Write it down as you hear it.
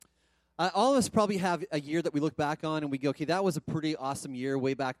All of us probably have a year that we look back on and we go, okay, that was a pretty awesome year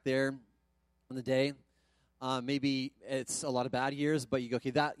way back there on the day. Maybe it's a lot of bad years, but you go,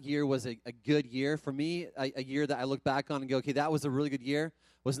 okay, that year was a good year. For me, a year that I look back on and go, okay, that was a really good year,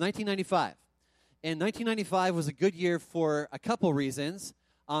 was 1995. And 1995 was a good year for a couple reasons.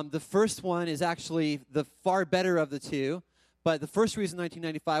 The first one is actually the far better of the two. But the first reason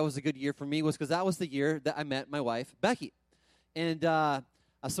 1995 was a good year for me was because that was the year that I met my wife, Becky. And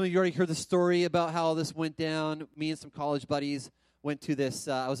some of you already heard the story about how this went down. Me and some college buddies went to this,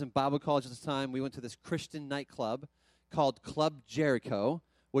 I was in Bible college at the time. We went to this Christian nightclub called Club Jericho,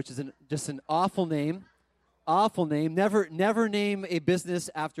 which is just an awful name. Awful name. Never name a business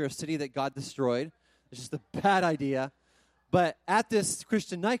after a city that God destroyed. It's just a bad idea. But at this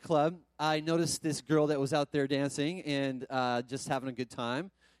Christian nightclub, I noticed this girl that was out there dancing and just having a good time,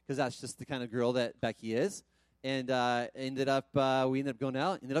 because that's just the kind of girl that Becky is. And we ended up going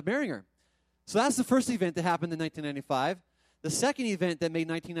out, ended up marrying her. So that's the first event that happened in 1995. The second event that made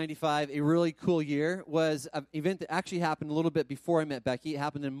 1995 a really cool year was an event that actually happened a little bit before I met Becky. It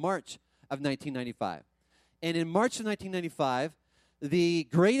happened in March of 1995. And in March of 1995, the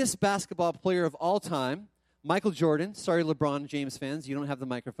greatest basketball player of all time, Michael Jordan, sorry LeBron James fans, you don't have the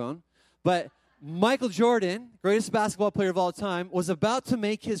microphone, but Michael Jordan, greatest basketball player of all time, was about to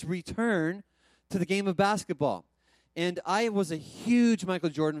make his return to the game of basketball. And I was a huge Michael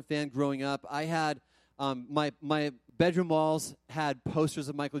Jordan fan growing up. I had my bedroom walls had posters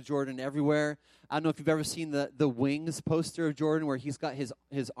of Michael Jordan everywhere. I don't know if you've ever seen the Wings poster of Jordan where he's got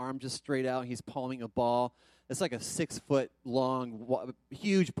his arm just straight out and he's palming a ball. It's like a 6-foot long,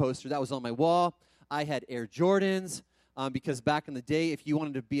 huge poster. That was on my wall. I had Air Jordans because back in the day, if you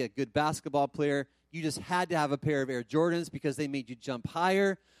wanted to be a good basketball player, you just had to have a pair of Air Jordans because they made you jump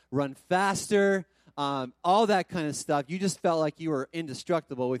higher, run faster, all that kind of stuff. You just felt like you were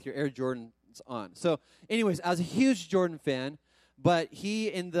indestructible with your Air Jordans on. So anyways, I was a huge Jordan fan, but I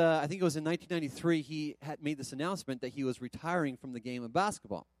think it was in 1993, he had made this announcement that he was retiring from the game of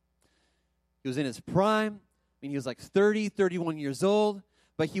basketball. He was in his prime. I mean, he was like 30, 31 years old,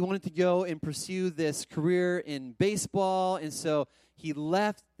 but he wanted to go and pursue this career in baseball, and so he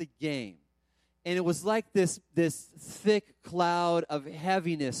left the game. And it was like this thick cloud of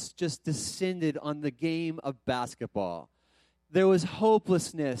heaviness just descended on the game of basketball. There was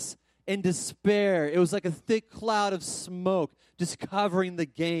hopelessness and despair. It was like a thick cloud of smoke just covering the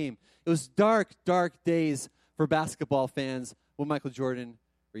game. It was dark, dark days for basketball fans when Michael Jordan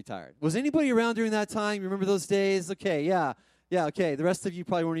retired. Was anybody around during that time? You remember those days? Okay, yeah, okay. The rest of you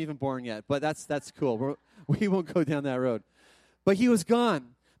probably weren't even born yet, but that's cool. We won't go down that road. But he was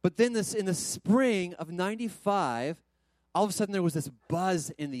gone. But then in the spring of 95, all of a sudden there was this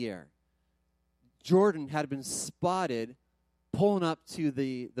buzz in the air. Jordan had been spotted pulling up to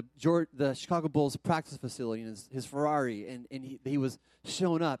the Chicago Bulls practice facility in his Ferrari, and he was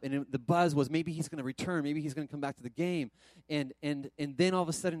showing up, and the buzz was maybe he's going to return, maybe he's going to come back to the game, and then all of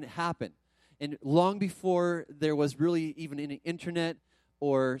a sudden it happened. And long before there was really even any internet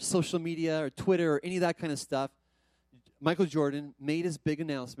or social media or Twitter or any of that kind of stuff, Michael Jordan made his big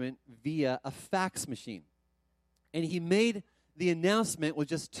announcement via a fax machine. And he made the announcement with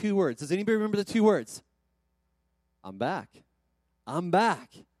just 2 words. Does anybody remember the 2 words? I'm back. I'm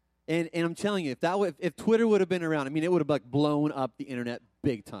back. And I'm telling you, if Twitter would have been around, I mean, it would have like blown up the internet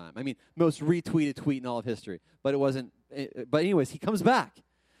big time. I mean, most retweeted tweet in all of history. But it wasn't. But anyways, he comes back.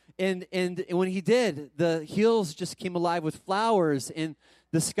 And when he did, the hills just came alive with flowers, and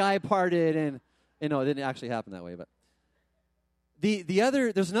the sky parted, and no, it didn't actually happen that way, but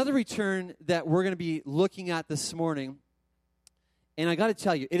there's another return that we're going to be looking at this morning, and I got to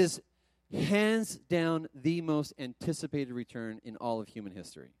tell you, it is hands down the most anticipated return in all of human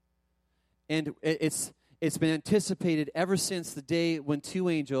history. And it's been anticipated ever since the day when 2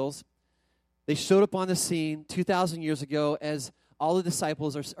 angels, they showed up on the scene 2,000 years ago as all the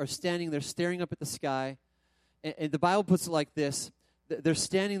disciples are standing there staring up at the sky. And the Bible puts it like this. They're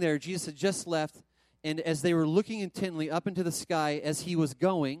standing there. Jesus had just left. And as they were looking intently up into the sky as he was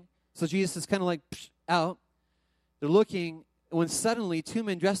going, so Jesus is kind of like out, they're looking, when suddenly 2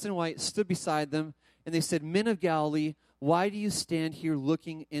 men dressed in white stood beside them, and they said, "Men of Galilee, why do you stand here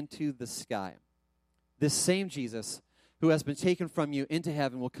looking into the sky? This same Jesus who has been taken from you into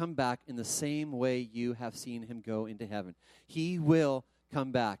heaven will come back in the same way you have seen him go into heaven." He will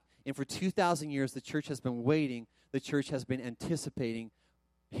come back. And for 2,000 years, the church has been waiting. The church has been anticipating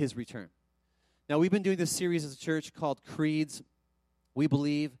his return. Now, we've been doing this series as a church called Creeds. We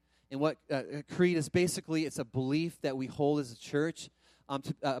believe in what a creed is. Basically, it's a belief that we hold as a church,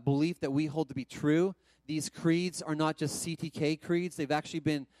 a belief that we hold to be true. these creeds are not just CTK creeds. They've actually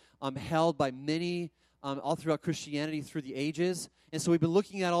been held by many all throughout Christianity through the ages. And so we've been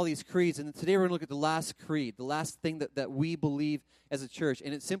looking at all these creeds, and today we're going to look at the last creed, the last thing that we believe as a church.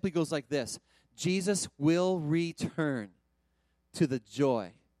 And it simply goes like this: Jesus will return to the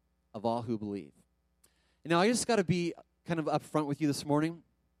joy of all who believe. And now I just got to be kind of upfront with you this morning.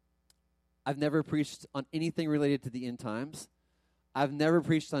 I've never preached on anything related to the end times. I've never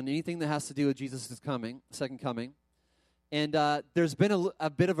preached on anything that has to do with Jesus' second coming. And there's been a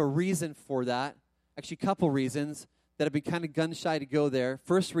bit of a reason for that. Actually, a couple reasons that have been kind of gun-shy to go there.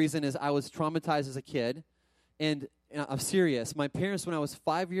 First reason is I was traumatized as a kid. And I'm serious. My parents, when I was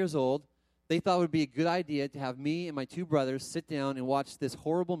 5 years old, they thought it would be a good idea to have me and my two brothers sit down and watch this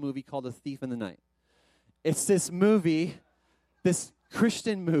horrible movie called A Thief in the Night. It's this movie, this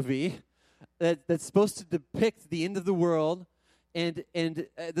Christian movie, that's supposed to depict the end of the world. And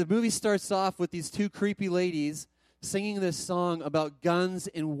the movie starts off with these two creepy ladies singing this song about guns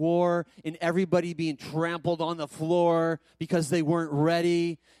and war and everybody being trampled on the floor because they weren't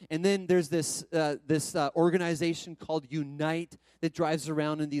ready. And then there's this organization called Unite that drives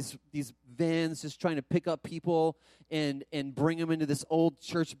around in these vans just trying to pick up people and bring them into this old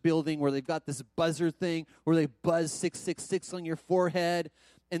church building where they've got this buzzer thing where they buzz 666 on your forehead.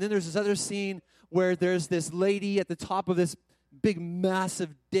 And then there's this other scene where there's this lady at the top of this big,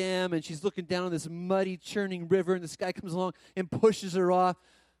 massive dam, and she's looking down on this muddy, churning river, and this guy comes along and pushes her off.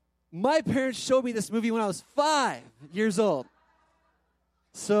 My parents showed me this movie when I was 5 years old.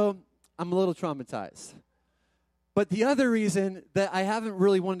 So I'm a little traumatized. But the other reason that I haven't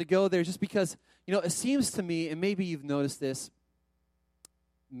really wanted to go there is just because, it seems to me, and maybe you've noticed this,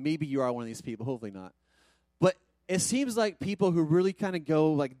 maybe you are one of these people, hopefully not, but it seems like people who really kind of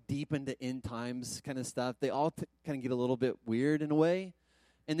go like deep into end times kind of stuff, they all kind of get a little bit weird in a way,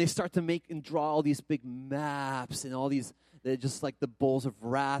 and they start to make and draw all these big maps and all these, just like the bowls of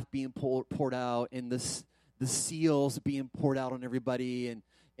wrath being poured out, and the seals being poured out on everybody,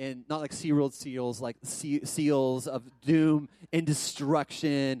 and not like SeaWorld seals, like seals of doom and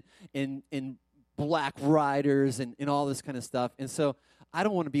destruction and black riders and all this kind of stuff. And so I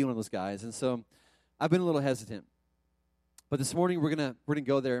don't want to be one of those guys, and so I've been a little hesitant. But this morning we're gonna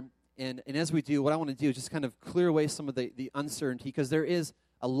go there, and as we do, what I want to do is just kind of clear away some of the uncertainty, because there is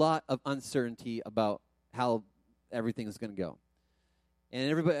a lot of uncertainty about how everything is going to go. And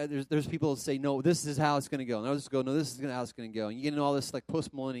everybody, there's people that say, no, this is how it's going to go. And others go, no, this is how it's going to go. And you get into all this like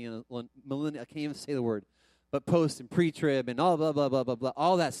post-millennial, I can't even say the word, but post and pre-trib and all blah, blah, blah, blah, blah,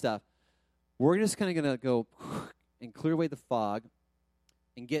 all that stuff. We're just kind of going to go and clear away the fog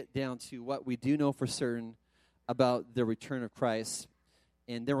and get down to what we do know for certain about the return of Christ.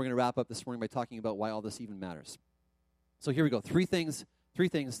 And then we're going to wrap up this morning by talking about why all this even matters. So here we go. Three things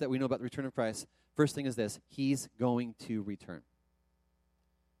that we know about the return of Christ. First thing is this: He's going to return.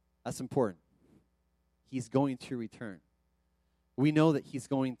 That's important. He's going to return. We know that He's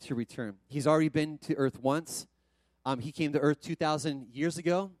going to return. He's already been to earth once. He came to earth 2,000 years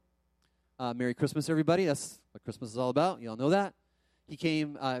ago. Merry Christmas, everybody. That's what Christmas is all about. You all know that. He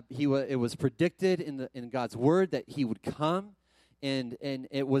came. It was predicted in God's word that He would come, and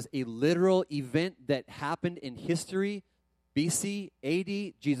it was a literal event that happened in history, BC,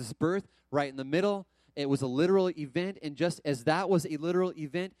 AD, Jesus' birth, right in the middle. It was a literal event, and just as that was a literal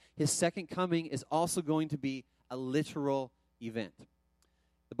event, His second coming is also going to be a literal event.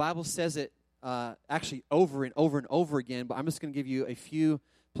 The Bible says it actually over and over and over again, but I'm just going to give you a few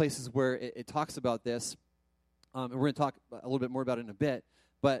places where it talks about this, and we're going to talk a little bit more about it in a bit.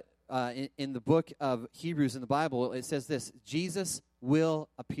 But in the book of Hebrews in the Bible, it says this: Jesus will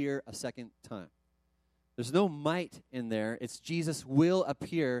appear a second time. There's no might in there. It's Jesus will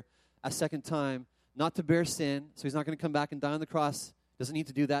appear a second time, not to bear sin, so He's not going to come back and die on the cross. Doesn't need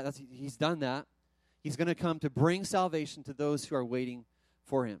to do that. He's done that. He's going to come to bring salvation to those who are waiting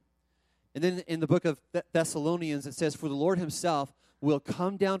for Him. And then in the book of Thessalonians, it says, "For the Lord Himself will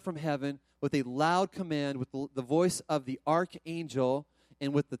come down from heaven with a loud command, with the voice of the archangel,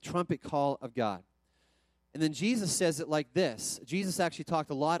 and with the trumpet call of God." And then Jesus says it like this. Jesus actually talked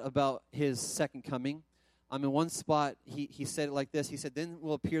a lot about His second coming. In one spot, he said it like this. He said, "Then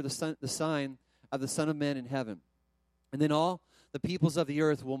will appear the sign of the Son of Man in heaven. And then all the peoples of the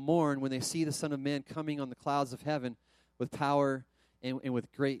earth will mourn when they see the Son of Man coming on the clouds of heaven with power and with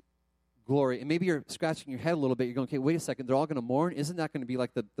great glory." And maybe you're scratching your head a little bit. You're going, okay, wait a second. They're all going to mourn? Isn't that going to be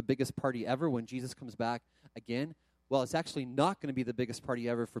like the biggest party ever when Jesus comes back again? Well, it's actually not going to be the biggest party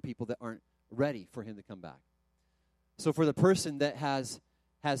ever for people that aren't ready for Him to come back. So for the person that has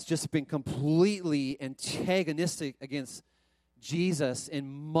just been completely antagonistic against Jesus and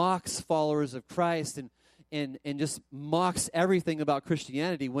mocks followers of Christ and just mocks everything about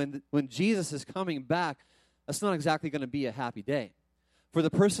Christianity, when Jesus is coming back, that's not exactly going to be a happy day. For the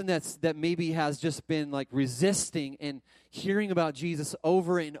person that maybe has just been like resisting and hearing about Jesus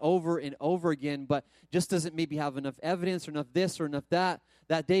over and over and over again, but just doesn't maybe have enough evidence or enough this or enough that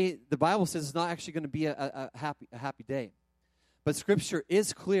day, the Bible says it's not actually going to be a happy day. But Scripture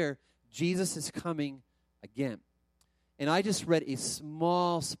is clear. Jesus is coming again. And I just read a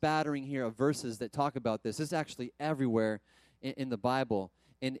small spattering here of verses that talk about this. It's actually everywhere in the Bible.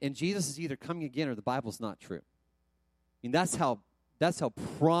 And Jesus is either coming again or the Bible's not true. I mean, that's how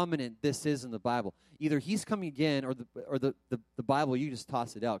prominent this is in the Bible. Either he's coming again or the Bible, you just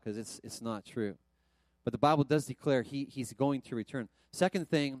toss it out because it's not true. But the Bible does declare he's going to return. Second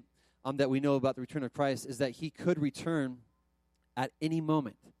thing that we know about the return of Christ is that he could return at any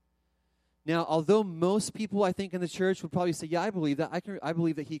moment. Now, although most people, I think, in the church would probably say, yeah, I believe that. I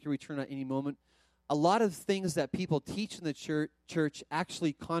believe that he can return at any moment. A lot of things that people teach in the church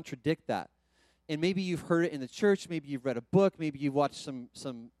actually contradict that. And maybe you've heard it in the church, maybe you've read a book, maybe you've watched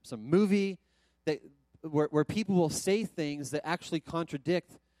some movie where people will say things that actually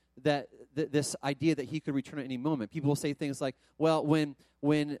contradict this idea that he could return at any moment. People will say things like, well,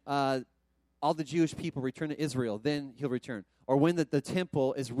 when all the Jewish people return to Israel, then he'll return. Or when the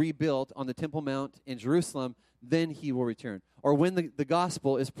temple is rebuilt on the Temple Mount in Jerusalem, then he will return. Or when the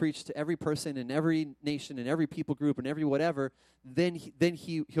gospel is preached to every person in every nation and every people group and every whatever, then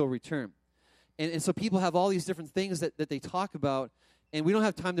he'll return. And so people have all these different things that they talk about, and we don't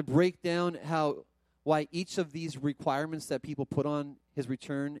have time to break down why each of these requirements that people put on his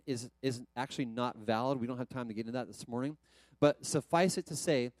return is actually not valid. We don't have time to get into that this morning. But suffice it to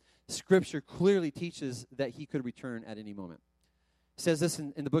say, Scripture clearly teaches that he could return at any moment. It says this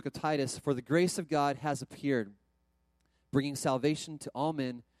in the book of Titus, "For the grace of God has appeared, bringing salvation to all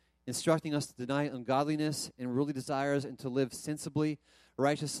men, instructing us to deny ungodliness and worldly desires and to live sensibly,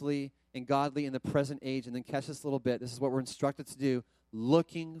 righteously, and godly in the present age." And then catch this a little bit. This is what we're instructed to do.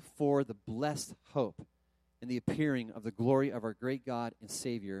 "Looking for the blessed hope and the appearing of the glory of our great God and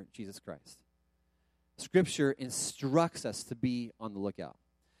Savior, Jesus Christ." Scripture instructs us to be on the lookout.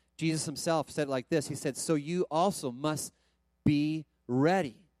 Jesus himself said it like this. He said, "So you also must be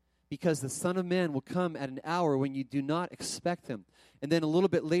ready, because the Son of Man will come at an hour when you do not expect him." And then a little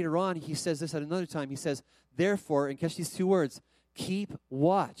bit later on, he says this at another time. He says, "Therefore," and catch these two words, "keep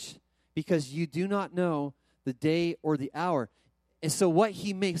watch, because you do not know the day or the hour." And so what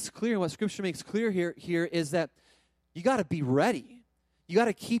he makes clear, what Scripture makes clear here is that you got to be ready. You got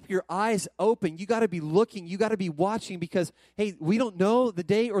to keep your eyes open. You got to be looking. You got to be watching, because, hey, we don't know the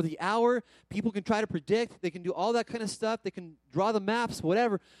day or the hour. People can try to predict. They can do all that kind of stuff. They can draw the maps,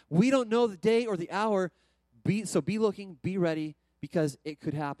 whatever. We don't know the day or the hour. So be looking, be ready, because it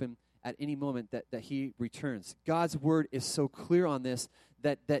could happen at any moment that he returns. God's word is so clear on this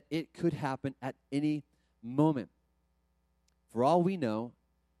that it could happen at any moment. For all we know,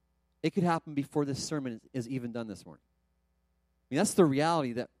 it could happen before this sermon is even done this morning. I mean, that's the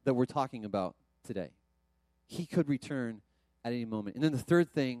reality that we're talking about today. He could return at any moment. And then the third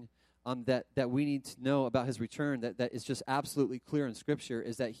thing that we need to know about his return that is just absolutely clear in Scripture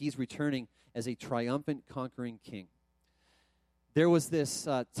is that he's returning as a triumphant, conquering king. There was this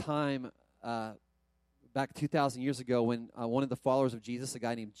time back 2,000 years ago when one of the followers of Jesus, a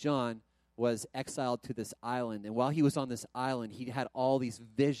guy named John, was exiled to this island. And while he was on this island, he had all these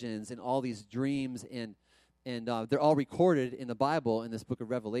visions and all these dreams, and they're all recorded in the Bible in this book of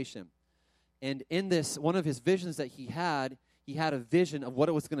Revelation. And in this, one of his visions that he had a vision of what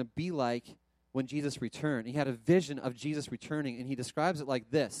it was going to be like when Jesus returned. He had a vision of Jesus returning, and he describes it like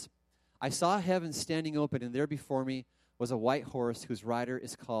this: "I saw heaven standing open, and there before me was a white horse whose rider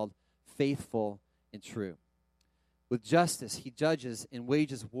is called Faithful and True. With justice he judges and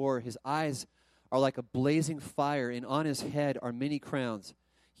wages war. His eyes are like a blazing fire, and on his head are many crowns.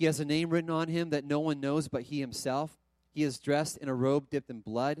 He has a name written on him that no one knows but he himself. He is dressed in a robe dipped in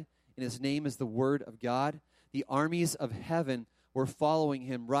blood, and his name is the Word of God. The armies of heaven were following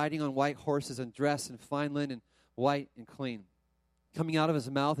him, riding on white horses and dressed in fine linen, white and clean. Coming out of his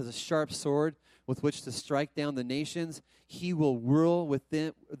mouth is a sharp sword with which to strike down the nations. He will rule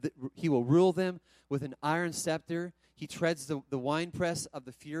them with an iron scepter. He treads the winepress of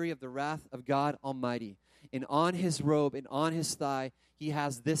the fury of the wrath of God Almighty. And on his robe and on his thigh, he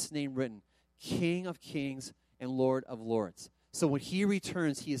has this name written: King of Kings and Lord of Lords." So when he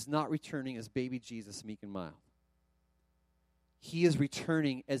returns, he is not returning as baby Jesus, meek and mild. He is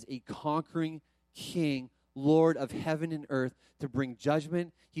returning as a conquering king, Lord of heaven and earth, to bring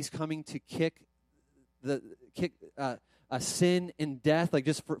judgment. He's coming to kick sin and death, like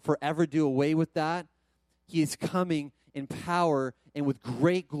just forever do away with that. he is coming in power and with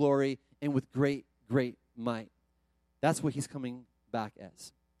great glory and with great, great might. That's what he's coming back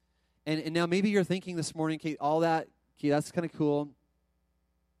as. And now maybe you're thinking this morning, okay, all that, okay, that's kind of cool.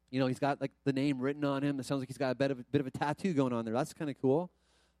 You know, he's got like the name written on him. It sounds like he's got a bit of a tattoo going on there. That's kind of cool.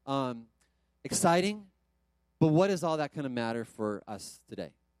 Exciting. But what does all that kind of matter for us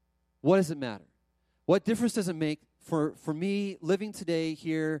today? What does it matter? What difference does it make for me living today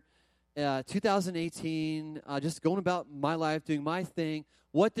here, 2018, just going about my life, doing my thing?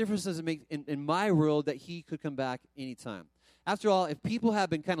 What difference does it make in my world that he could come back anytime? After all, if people have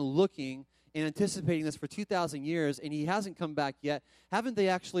been kind of looking and anticipating this for 2,000 years and he hasn't come back yet, haven't they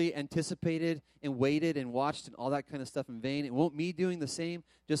actually anticipated and waited and watched and all that kind of stuff in vain? And won't me doing the same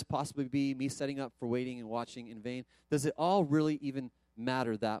just possibly be me setting up for waiting and watching in vain? Does it all really even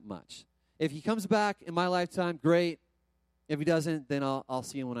matter that much? If he comes back in my lifetime, great. If he doesn't, then I'll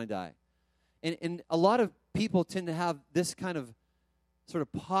see him when I die. And a lot of people tend to have this kind of sort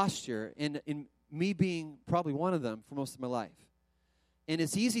of posture, and in me being probably one of them for most of my life. And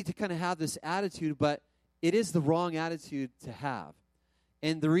it's easy to kind of have this attitude, but it is the wrong attitude to have.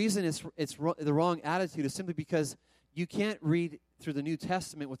 And the reason it's the wrong attitude is simply because you can't read through the New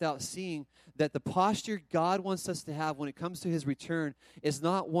Testament without seeing that the posture God wants us to have when it comes to his return is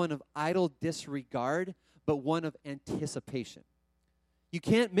not one of idle disregard, but one of anticipation. You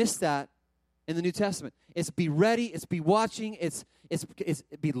can't miss that in the New Testament. It's be ready, it's be watching, it's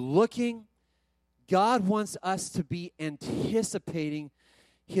be looking. God wants us to be anticipating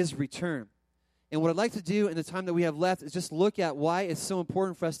his return. And what I'd like to do in the time that we have left is just look at why it's so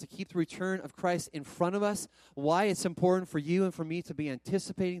important for us to keep the return of Christ in front of us, why it's important for you and for me to be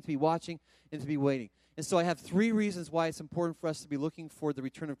anticipating, to be watching, and to be waiting. And so I have 3 reasons why it's important for us to be looking for the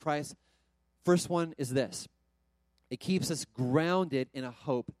return of Christ. First one is this. It keeps us grounded in a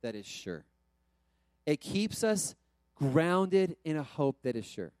hope that is sure. It keeps us grounded in a hope that is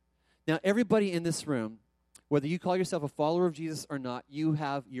sure. Now, everybody in this room, whether you call yourself a follower of Jesus or not, you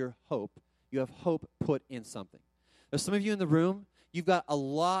have your hope. You have hope put in something. There's some of you in the room, you've got a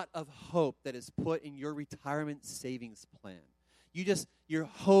lot of hope that is put in your retirement savings plan. Your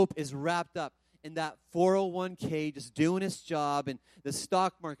hope is wrapped up in that 401k just doing its job and the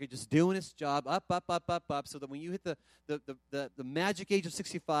stock market just doing its job, up, so that when you hit the magic age of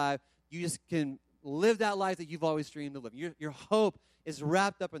 65, you just can live that life that you've always dreamed of living. Your hope is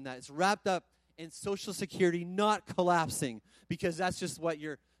wrapped up in that. It's wrapped up in Social Security not collapsing, because that's just what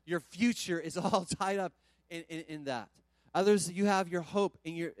your future is all tied up in that. Others, you have your hope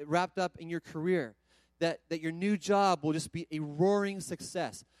and you're wrapped up in your career, that your new job will just be a roaring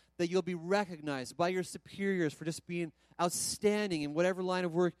success, that you'll be recognized by your superiors for just being outstanding in whatever line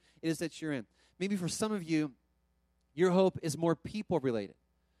of work it is that you're in. Maybe for some of you, your hope is more people-related.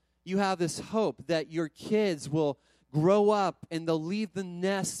 You have this hope that your kids will grow up and they'll leave the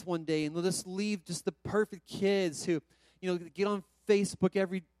nest one day and they'll just leave just the perfect kids who, get on Facebook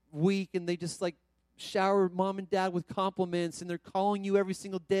every week and they just like shower mom and dad with compliments and they're calling you every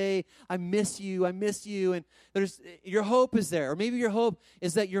single day. I miss you. And your hope is there. Or maybe your hope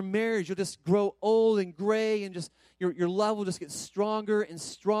is that your marriage, you'll just grow old and gray and just your love will just get stronger and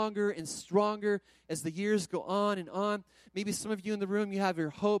stronger and stronger as the years go on and on. Maybe some of you in the room, you have your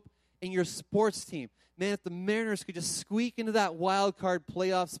hope in your sports team. Man, if the Mariners could just squeak into that wild card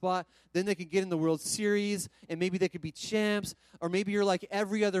playoff spot, then they could get in the World Series, and maybe they could be champs. Or maybe you're like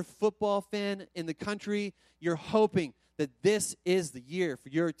every other football fan in the country. You're hoping that this is the year for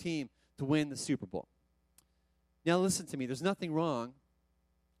your team to win the Super Bowl. Now listen to me. There's nothing wrong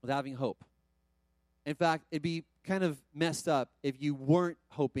with having hope. In fact, it'd be kind of messed up if you weren't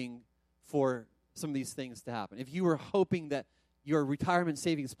hoping for some of these things to happen. If you were hoping that your retirement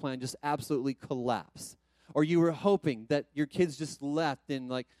savings plan just absolutely collapsed, or you were hoping that your kids just left and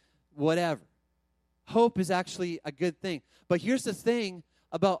like whatever. Hope is actually a good thing. But here's the thing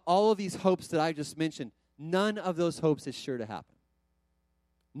about all of these hopes that I just mentioned. None of those hopes is sure to happen.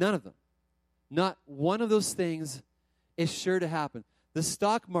 None of them. Not one of those things is sure to happen. The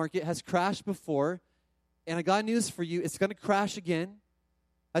stock market has crashed before, and I got news for you. It's going to crash again.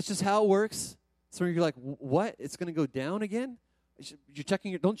 That's just how it works. Some of you are like, what? It's going to go down again?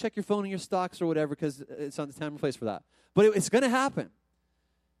 Don't check your phone and your stocks or whatever, because it's not the time and place for that. But it's going to happen.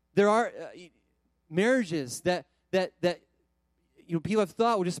 There are marriages that people have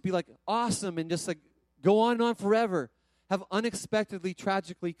thought would just be like awesome and just like go on and on forever, have unexpectedly,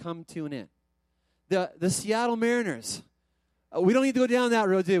 tragically come to an end. The Seattle Mariners. We don't need to go down that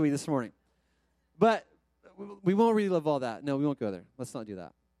road, do we, this morning? But we won't relive all that. No, we won't go there. Let's not do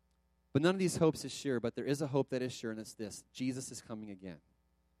that. But none of these hopes is sure, but there is a hope that is sure, and it's this. Jesus is coming again.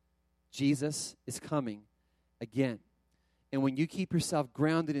 Jesus is coming again. And when you keep yourself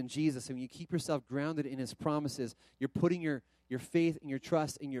grounded in Jesus, and when you keep yourself grounded in his promises, you're putting your faith and your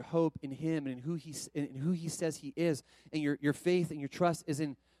trust and your hope in him and in who he says he is. And your faith and your trust is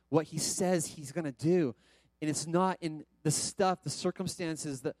in what he says he's going to do. And it's not in the stuff, the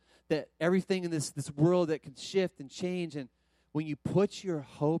circumstances, that everything in this world that can shift and change. And when you put your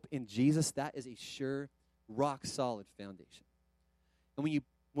hope in Jesus, that is a sure, rock-solid foundation. And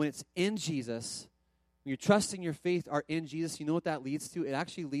when it's in Jesus, when your trust and your faith are in Jesus, you know what that leads to? It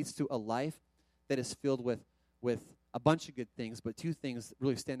actually leads to a life that is filled with a bunch of good things, but two things that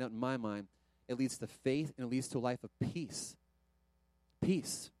really stand out in my mind. It leads to faith, and it leads to a life of peace.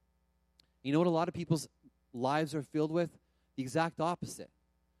 Peace. You know what a lot of people's lives are filled with? The exact opposite.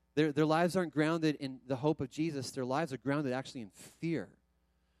 Their lives aren't grounded in the hope of Jesus. Their lives are grounded actually in fear.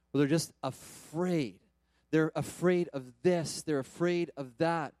 Or they're just afraid. They're afraid of this. They're afraid of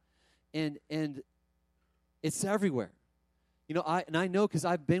that. And it's everywhere. You know, I know because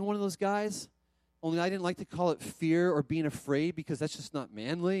I've been one of those guys, only I didn't like to call it fear or being afraid because that's just not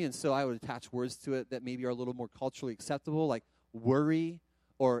manly, and so I would attach words to it that maybe are a little more culturally acceptable, like worry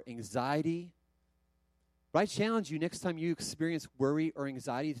or anxiety. But I challenge you next time you experience worry or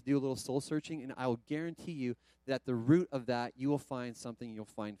anxiety to do a little soul searching, and I will guarantee you that at the root of that you will find something. You'll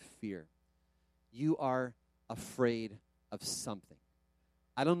find fear. You are afraid of something.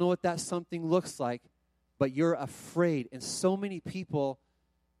 I don't know what that something looks like, but you're afraid. And so many people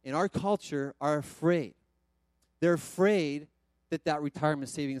in our culture are afraid. They're afraid that retirement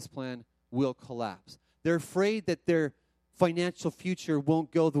savings plan will collapse. They're afraid that their financial future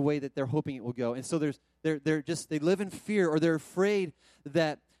won't go the way that they're hoping it will go. And so they live in fear, or they're afraid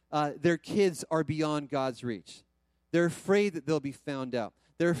that their kids are beyond God's reach. They're afraid that they'll be found out.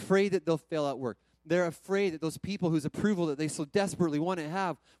 They're afraid that they'll fail at work. They're afraid that those people whose approval that they so desperately want to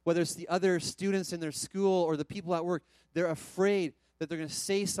have, whether it's the other students in their school or the people at work, they're afraid that they're going to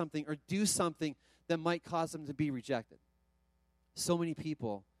say something or do something that might cause them to be rejected. So many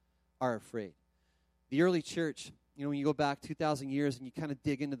people are afraid. The early church, you know, when you go back 2,000 years and you kind of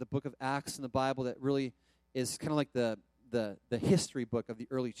dig into the book of Acts in the Bible, that really is kind of like the history book of the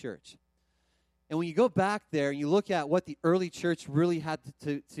early church. And when you go back there and you look at what the early church really had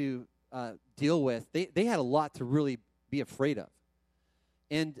to deal with, they had a lot to really be afraid of.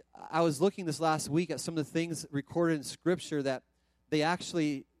 And I was looking this last week at some of the things recorded in Scripture that they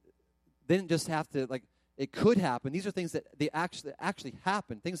didn't just have to, like, it could happen. These are things that they actually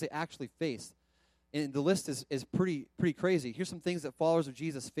happened, things they actually faced. And the list is pretty crazy. Here's some things that followers of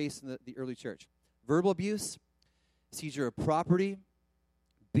Jesus faced in the early church. Verbal abuse, seizure of property,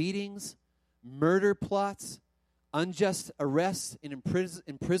 beatings, murder plots, unjust arrests and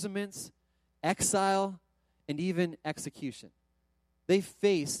imprisonments, exile, and even execution. They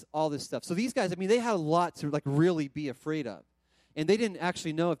faced all this stuff. So these guys, I mean, they had a lot to really be afraid of. And they didn't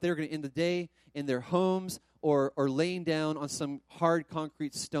actually know if they were going to end the day in their homes or laying down on some hard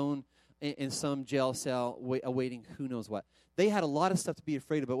concrete stone in some jail cell awaiting who knows what. They had a lot of stuff to be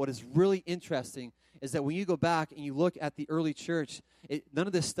afraid of. But what is really interesting is that when you go back and you look at the early church, none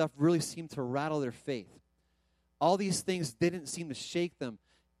of this stuff really seemed to rattle their faith. All these things didn't seem to shake them.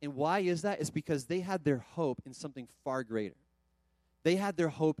 And why is that? It's because they had their hope in something far greater. They had their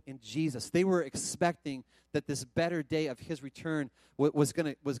hope in Jesus. They were expecting that this better day of his return was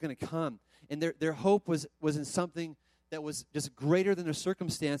going to come. And their hope was in something that was just greater than their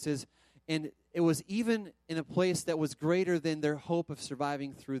circumstances. And it was even in a place that was greater than their hope of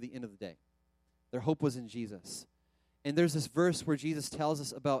surviving through the end of the day. Their hope was in Jesus. And there's this verse where Jesus tells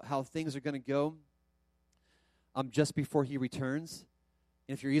us about how things are going to go just before he returns.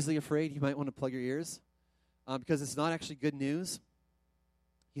 And if you're easily afraid, you might want to plug your ears because it's not actually good news.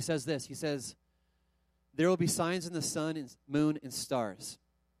 He says this. He says, there will be signs in the sun and moon and stars.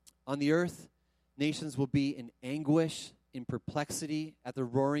 On the earth, nations will be in anguish, in perplexity at the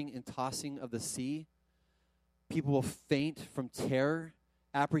roaring and tossing of the sea. People will faint from terror,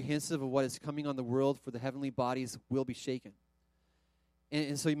 apprehensive of what is coming on the world, for the heavenly bodies will be shaken.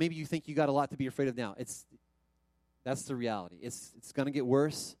 And so maybe you think you got a lot to be afraid of now. That's the reality. It's going to get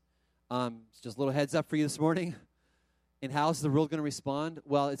worse. Just a little heads up for you this morning. And how's the world going to respond?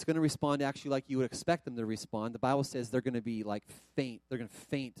 Well, it's going to respond actually like you would expect them to respond. The Bible says they're going to be like faint. They're going to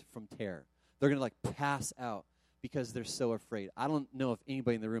faint from terror. They're going to like pass out because they're so afraid. I don't know if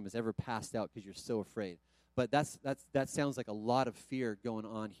anybody in the room has ever passed out because you're so afraid. But that sounds like a lot of fear going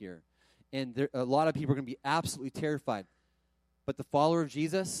on here. And a lot of people are going to be absolutely terrified. But the follower of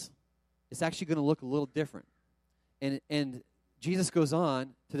Jesus, it's actually going to look a little different. And Jesus goes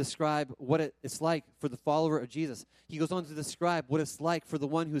on to describe what it's like for the follower of Jesus. He goes on to describe what it's like for the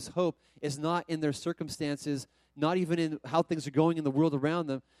one whose hope is not in their circumstances, not even in how things are going in the world around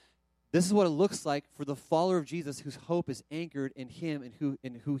them. This is what it looks like for the follower of Jesus whose hope is anchored in him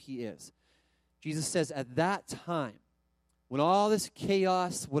and who he is. Jesus says at that time, when all this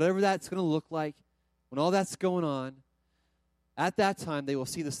chaos, whatever that's going to look like, when all that's going on, at that time they will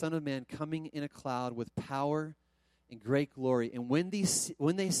see the Son of Man coming in a cloud with power and great glory. And when these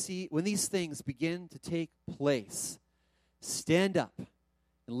things begin to take place, stand up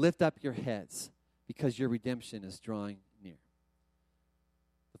and lift up your heads, because your redemption is drawing near.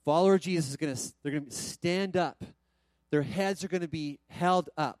 The follower of Jesus they're going to stand up. Their heads are going to be held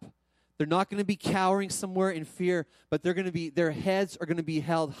up. They're not going to be cowering somewhere in fear, but their heads are going to be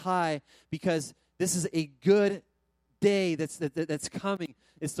held high, because this is a good day that's coming.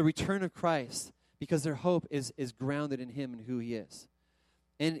 It's the return of Christ, because their hope is grounded in him and who he is.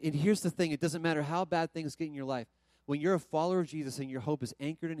 And here's the thing. It doesn't matter how bad things get in your life. When you're a follower of Jesus and your hope is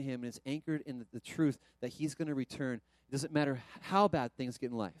anchored in him and it's anchored in the truth that he's going to return, it doesn't matter how bad things get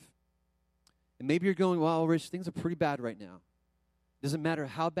in life. And maybe you're going, well, Rich, things are pretty bad right now. It doesn't matter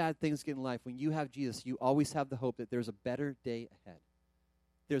how bad things get in life. When you have Jesus, you always have the hope that there's a better day ahead.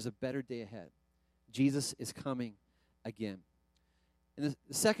 There's a better day ahead. Jesus is coming again. And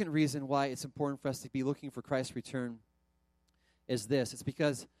the second reason why it's important for us to be looking for Christ's return is this. It's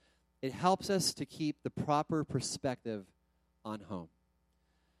because it helps us to keep the proper perspective on home.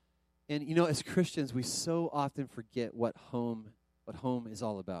 And, as Christians, we so often forget what home is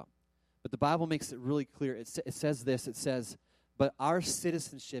all about. But the Bible makes it really clear. It says this. It says, but our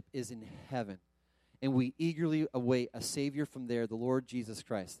citizenship is in heaven, and we eagerly await a Savior from there, the Lord Jesus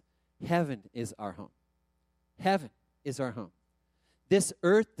Christ. Heaven is our home. Heaven is our home. This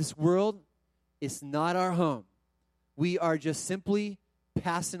earth, this world, is not our home. We are just simply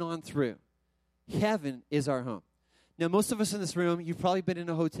passing on through. Heaven is our home. Now, most of us in this room, you've probably been in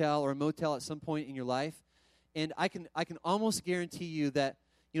a hotel or a motel at some point in your life, and I can almost guarantee you that,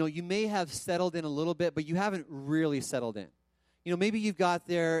 you may have settled in a little bit, but you haven't really settled in. Maybe you've got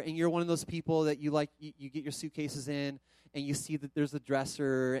there and you're one of those people that you get your suitcases in, and you see that there's a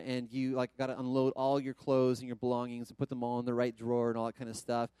dresser, and you got to unload all your clothes and your belongings and put them all in the right drawer and all that kind of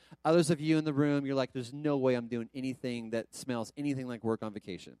stuff. Others of you in the room, you're like, there's no way I'm doing anything that smells anything like work on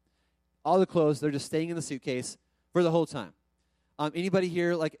vacation. All the clothes, they're just staying in the suitcase for the whole time. Anybody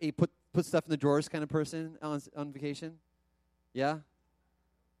here like a put stuff in the drawers kind of person on vacation? Yeah?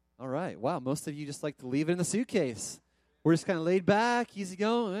 All right. Wow, most of you just like to leave it in the suitcase. We're just kind of laid back, easy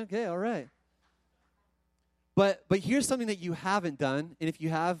going. Okay, all right. But here's something that you haven't done, and if you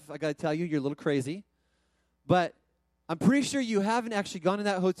have, I got to tell you, you're a little crazy. But I'm pretty sure you haven't actually gone in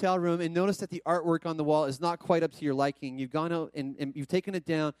that hotel room and noticed that the artwork on the wall is not quite up to your liking. You've gone out and you've taken it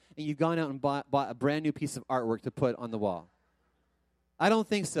down, and you've gone out and bought a brand new piece of artwork to put on the wall. I don't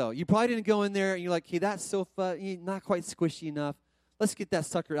think so. You probably didn't go in there and you're like, hey, that sofa, not quite squishy enough. Let's get that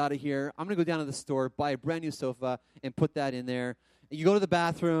sucker out of here. I'm going to go down to the store, buy a brand new sofa, and put that in there. You go to the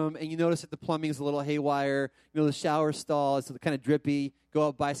bathroom, and you notice that the plumbing's a little haywire. The shower stall is kind of drippy. Go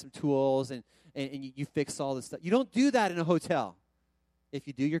out, buy some tools, and you fix all this stuff. You don't do that in a hotel. If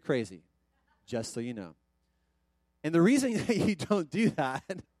you do, you're crazy, just so you know. And the reason that you don't do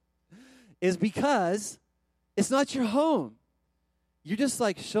that is because it's not your home. You're just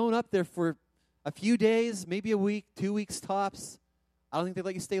showing up there for a few days, maybe a week, 2 weeks tops. I don't think they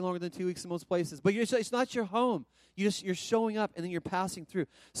let you stay longer than 2 weeks in most places. But it's not your home. You're showing up, and then you're passing through.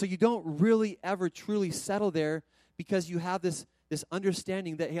 So you don't really ever truly settle there, because you have this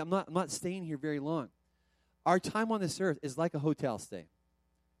understanding that, hey, I'm not staying here very long. Our time on this earth is like a hotel stay.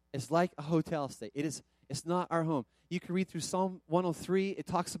 It's like a hotel stay. It's not our home. You can read through Psalm 103. It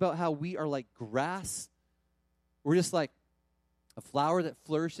talks about how we are like grass. We're just like a flower that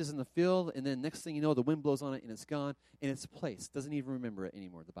flourishes in the field, and then next thing you know, the wind blows on it, and it's gone in its place. Doesn't even remember it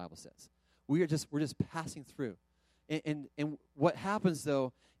anymore, the Bible says. We're just passing through. And what happens,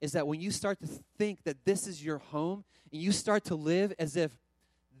 though, is that when you start to think that this is your home, and you start to live as if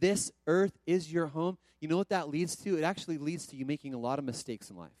this earth is your home, you know what that leads to? It actually leads to you making a lot of mistakes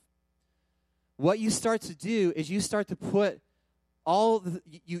in life. What you start to do is you start to put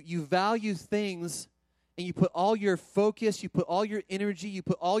you value things, and you put all your focus, you put all your energy, you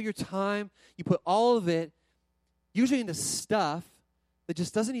put all your time, you put all of it usually into stuff that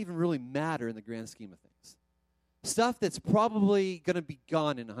just doesn't even really matter in the grand scheme of things. Stuff that's probably going to be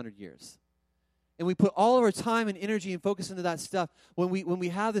gone in 100 years. And we put all of our time and energy and focus into that stuff when we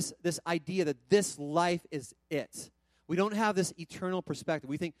have this idea that this life is it. We don't have this eternal perspective.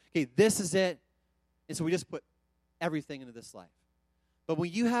 We think, okay, this is it. And so we just put everything into this life. But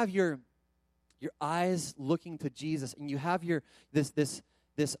when you have your eyes looking to Jesus, and you have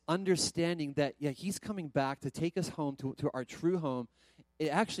this understanding that he's coming back to take us home to our true home, it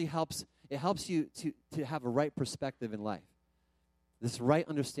actually helps you to have a right perspective in life. This right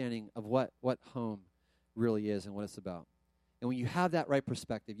understanding of what home really is and what it's about. And when you have that right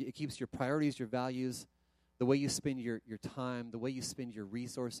perspective, it keeps your priorities, your values, the way you spend your time, the way you spend your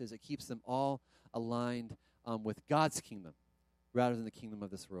resources, it keeps them all aligned with God's kingdom rather than the kingdom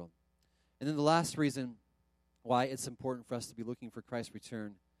of this world. And then the last reason why it's important for us to be looking for Christ's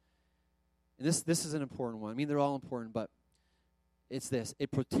return, and this is an important one. I mean, they're all important, but it's this.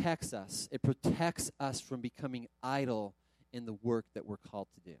 It protects us. It protects us from becoming idle in the work that we're called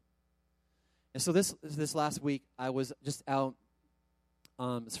to do. And so this last week, I was just out.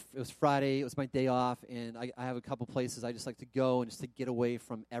 It was Friday. It was my day off, and I have a couple places I just like to go and just to get away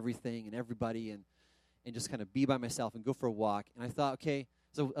from everything and everybody and just kind of be by myself and go for a walk. And I thought, okay,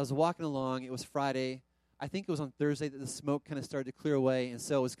 so I was walking along. It was Friday. I think it was on Thursday that the smoke kind of started to clear away, and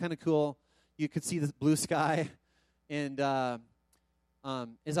so it was kind of cool. You could see the blue sky, and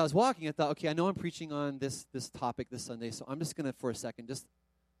as I was walking, I thought, okay, I know I'm preaching on this topic this Sunday, so I'm just going to, for a second, just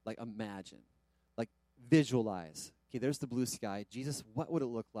like imagine, like visualize. Okay, there's the blue sky. Jesus, what would it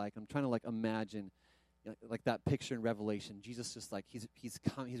look like? I'm trying to like imagine, like that picture in Revelation. Jesus just like he's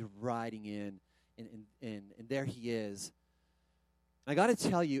riding in, and there he is. I got to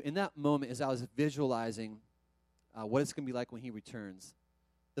tell you, in that moment, as I was visualizing what it's going to be like when he returns,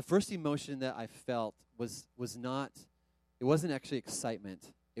 the first emotion that I felt was not. It wasn't actually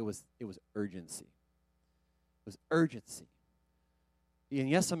excitement. It was urgency. It was urgency. And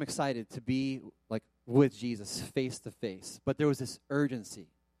yes, I'm excited to be like with Jesus face to face, but there was this urgency.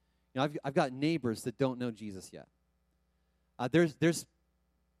 You know, I've got neighbors that don't know Jesus yet. There's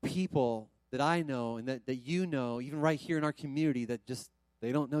people that I know and that you know, even right here in our community, that just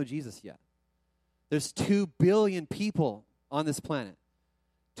they don't know Jesus yet. There's 2 billion people on this planet.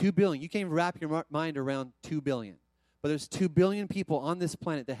 2 billion. You can't even wrap your mind around 2 billion. But there's 2 billion people on this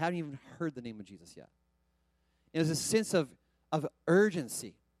planet that haven't even heard the name of Jesus yet. And there's a sense of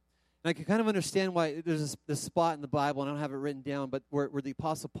urgency. And I can kind of understand why there's this spot in the Bible, and I don't have it written down, but where the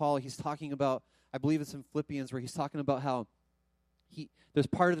Apostle Paul, he's talking about, I believe it's in Philippians, where he's talking about how there's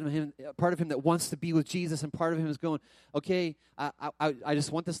part of him that wants to be with Jesus, and part of him is going, okay, I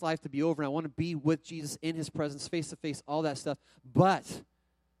just want this life to be over, and I want to be with Jesus in his presence, face to face, all that stuff. But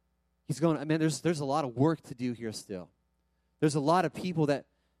he's going, man, there's a lot of work to do here still. There's a lot of people that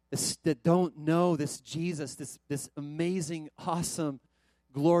don't know this Jesus, this amazing, awesome,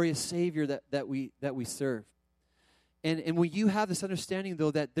 glorious Savior that we serve. And when you have this understanding,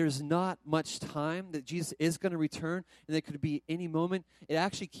 though, that there's not much time, that Jesus is going to return, and that could be any moment, it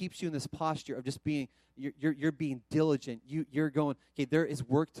actually keeps you in this posture of just being, you're being diligent. You're going, okay, there is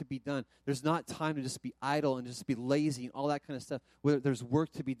work to be done. There's not time to just be idle and just be lazy and all that kind of stuff. There's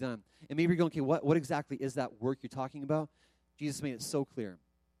work to be done. And maybe you're going, okay, what exactly is that work you're talking about? Jesus made it so clear.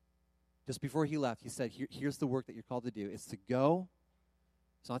 Just before he left, he said, here's the work that you're called to do. It's to go.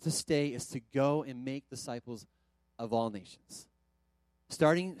 It's not to stay. It's to go and make disciples of all nations.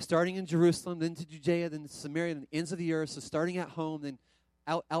 Starting in Jerusalem, then to Judea, then to Samaria, then the ends of the earth. So starting at home, then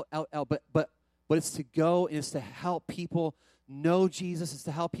out. But it's to go, and it's to help people know Jesus. It's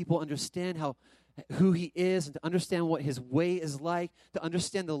to help people understand who he is, and to understand what his way is like, to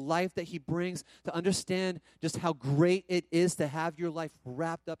understand the life that he brings, to understand just how great it is to have your life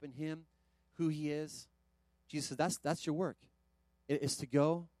wrapped up in him, who he is. Jesus says, that's your work. It is to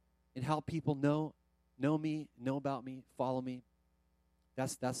go and help people know me, know about me, follow me.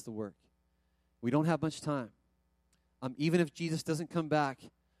 That's the work. We don't have much time. Even if Jesus doesn't come back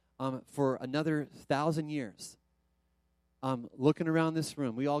for another 1,000 years, looking around this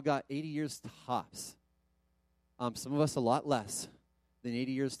room, we all got 80 years tops. Some of us a lot less than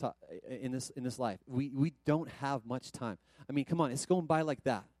 80 years in this life. We don't have much time. I mean, come on, it's going by like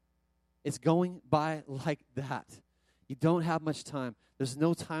that. It's going by like that. You don't have much time. There's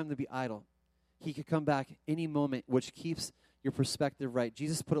no time to be idle. He could come back any moment, which keeps your perspective right.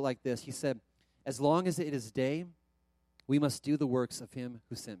 Jesus put it like this. He said, as long as it is day, we must do the works of him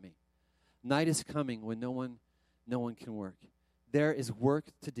who sent me. Night is coming when no one can work. There is work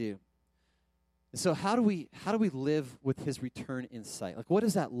to do. And so how do we live with his return in sight? Like, what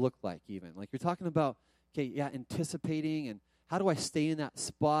does that look like even? Like, you're talking about, okay, yeah, anticipating, and how do I stay in that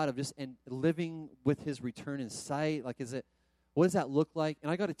spot of just and living with his return in sight? Like, what does that look like?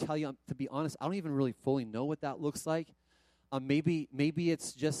 And I got to tell you, to be honest, I don't even really fully know what that looks like. Maybe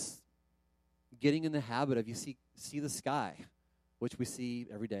it's just getting in the habit of you see the sky, which we see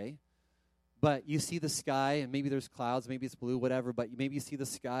every day, but you see the sky, and maybe there's clouds, maybe it's blue, whatever, but maybe you see the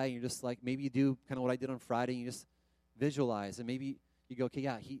sky, and you're just like, maybe you do kind of what I did on Friday, and you just visualize, and maybe you go, okay,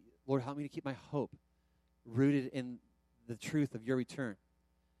 yeah, Lord, help me to keep my hope rooted in the truth of your return.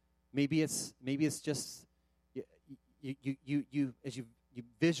 Maybe it's just you as you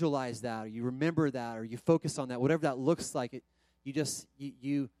visualize that, or you remember that, or you focus on that, whatever that looks like,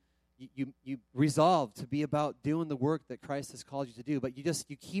 you resolve to be about doing the work that Christ has called you to do. But you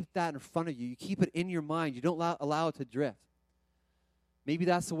keep that in front of you. You keep it in your mind. You don't allow it to drift. Maybe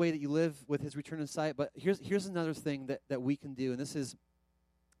that's the way that you live with his return in sight. But here's another thing that we can do, and this is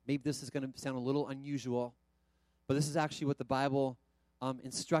going to sound a little unusual, but this is actually what the Bible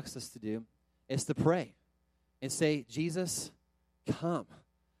instructs us to do, is to pray and say, Jesus, come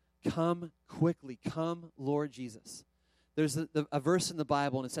quickly, come, Lord Jesus. There's a verse in the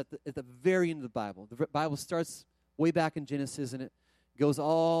Bible, and it's at the very end of the Bible. The Bible starts way back in Genesis, and it goes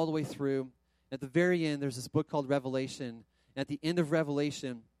all the way through. At the very end, there's this book called Revelation. And at the end of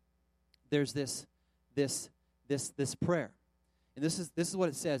Revelation, there's this prayer. And this is what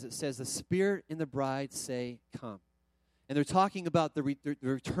it says. It says, the Spirit and the bride say, come. And they're talking about the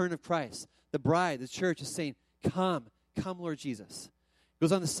return of Christ. The bride, the church, is saying, come, Lord Jesus. It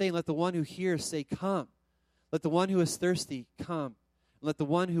goes on to say, let the one who hears say, come. Let the one who is thirsty come. Let the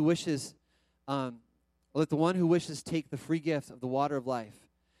one who wishes take the free gift of the water of life.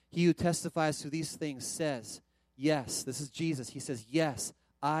 He who testifies to these things says, yes, this is Jesus. He says, yes,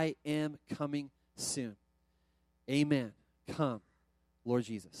 I am coming soon. Amen. Come, Lord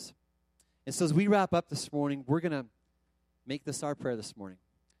Jesus. And so as we wrap up this morning, we're going to make this our prayer this morning.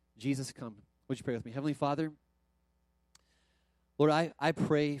 Jesus, come. Would you pray with me? Heavenly Father, Lord, I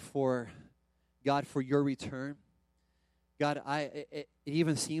pray for, God, for your return. God, it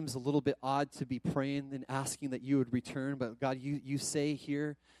even seems a little bit odd to be praying and asking that you would return, but God, you say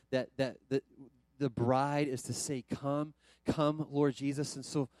here that the bride is to say, come, Lord Jesus. And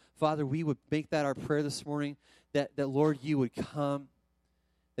so, Father, we would make that our prayer this morning, that Lord, you would come,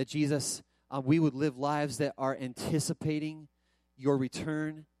 that Jesus, we would live lives that are anticipating your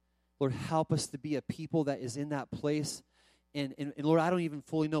return. Lord, help us to be a people that is in that place. And Lord, I don't even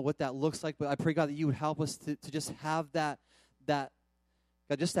fully know what that looks like, but I pray, God, that you would help us to just have that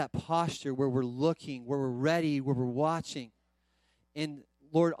God, just that posture where we're looking, where we're ready, where we're watching. And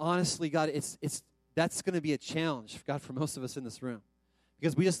Lord, honestly, God, that's going to be a challenge, God, for most of us in this room.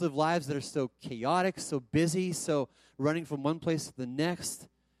 Because we just live lives that are so chaotic, so busy, so running from one place to the next.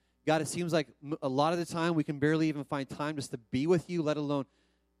 God, it seems like a lot of the time we can barely even find time just to be with you, let alone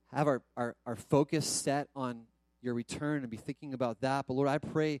have our focus set on your return and be thinking about that. But Lord, I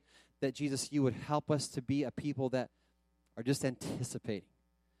pray that, Jesus, you would help us to be a people that are just anticipating.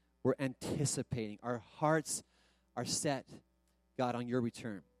 We're anticipating. Our hearts are set, God, on your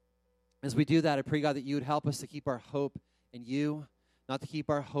return. As we do that, I pray, God, that you would help us to keep our hope in you, not to keep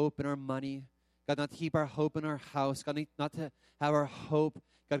our hope in our money, God, not to keep our hope in our house, God, not to have our hope,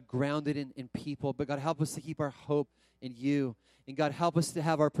 God, grounded in people, but God, help us to keep our hope in you. And God, help us to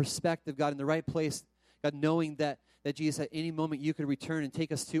have our perspective, God, in the right place, God, knowing that Jesus, at any moment you could return and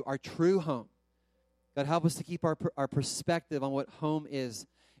take us to our true home. God, help us to keep our perspective on what home is.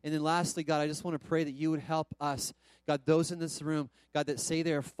 And then lastly, God, I just want to pray that you would help us, God, those in this room, God, that say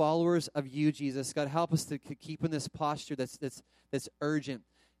they are followers of you, Jesus. God, help us to keep in this posture that's urgent.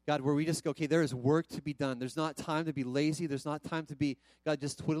 God, where we just go, okay, there is work to be done. There's not time to be lazy. There's not time to be, God,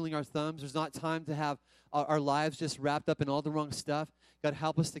 just twiddling our thumbs. There's not time to have our lives just wrapped up in all the wrong stuff. God,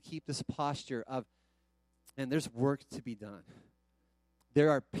 help us to keep this posture of, and there's work to be done.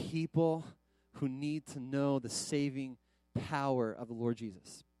 There are people who need to know the saving power of the Lord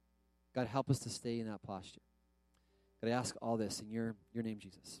Jesus. God, help us to stay in that posture. God, I ask all this in your name,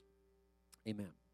 Jesus. Amen.